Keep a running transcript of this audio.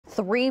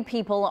3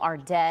 people are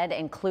dead,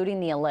 including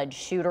the alleged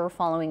shooter,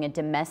 following a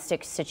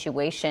domestic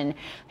situation.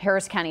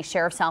 Harris County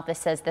Sheriff's Office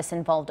says this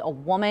involved a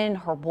woman,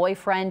 her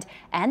boyfriend,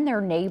 and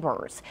their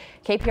neighbors.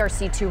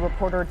 KPRC2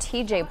 reporter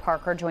TJ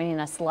Parker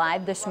joining us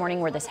live this morning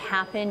where this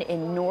happened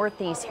in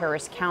Northeast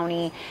Harris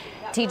County.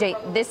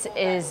 TJ, this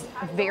is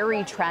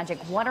very tragic.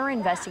 What are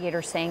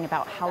investigators saying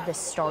about how this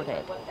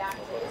started?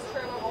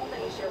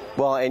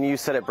 Well, and you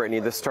said it,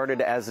 Brittany, this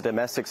started as a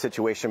domestic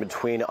situation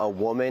between a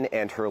woman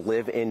and her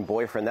live-in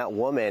boyfriend. That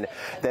woman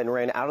then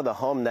ran out of the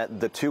home that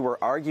the two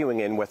were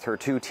arguing in with her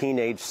 2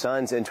 teenage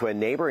sons into a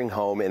neighboring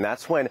home. And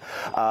that's when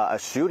a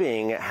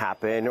shooting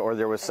happened, or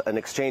there was an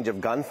exchange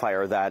of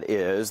gunfire, that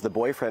is. The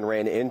boyfriend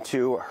ran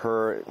into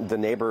the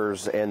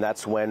neighbors, and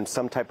that's when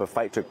some type of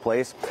fight took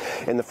place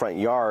in the front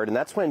yard. And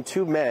that's when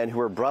 2 men who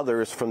were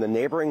brothers from the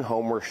neighboring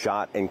home were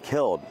shot and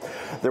killed.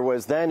 There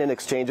was then an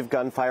exchange of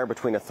gunfire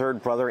between a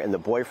 3rd brother and the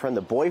boyfriend.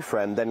 The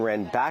boyfriend then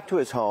ran back to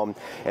his home,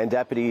 and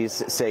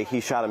deputies say he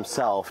shot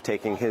himself,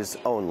 taking his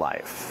own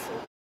life.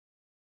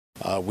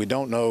 We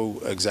don't know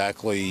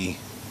exactly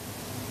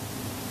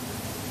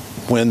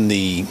when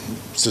the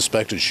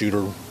suspected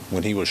shooter,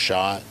 when he was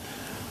shot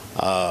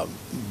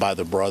by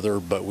the brother,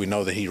 but we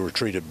know that he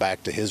retreated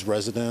back to his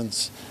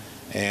residence.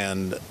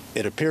 And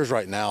it appears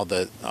right now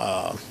that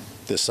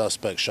this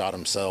suspect shot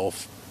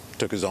himself,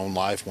 took his own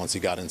life once he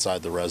got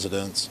inside the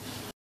residence.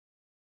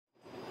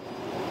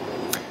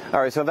 All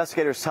right, so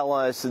investigators tell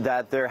us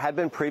that there had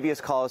been previous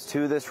calls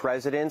to this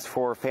residence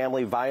for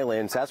family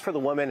violence. As for the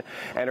woman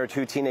and her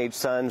 2 teenage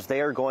sons,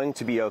 they are going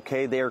to be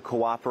okay. They are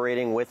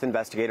cooperating with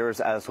investigators,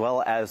 as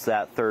well as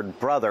that 3rd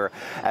brother,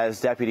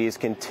 as deputies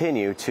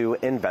continue to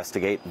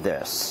investigate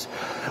this.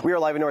 We are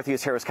live in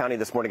Northeast Harris County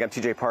this morning. I'm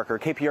TJ Parker,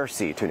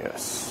 KPRC 2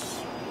 News.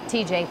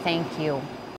 TJ, thank you.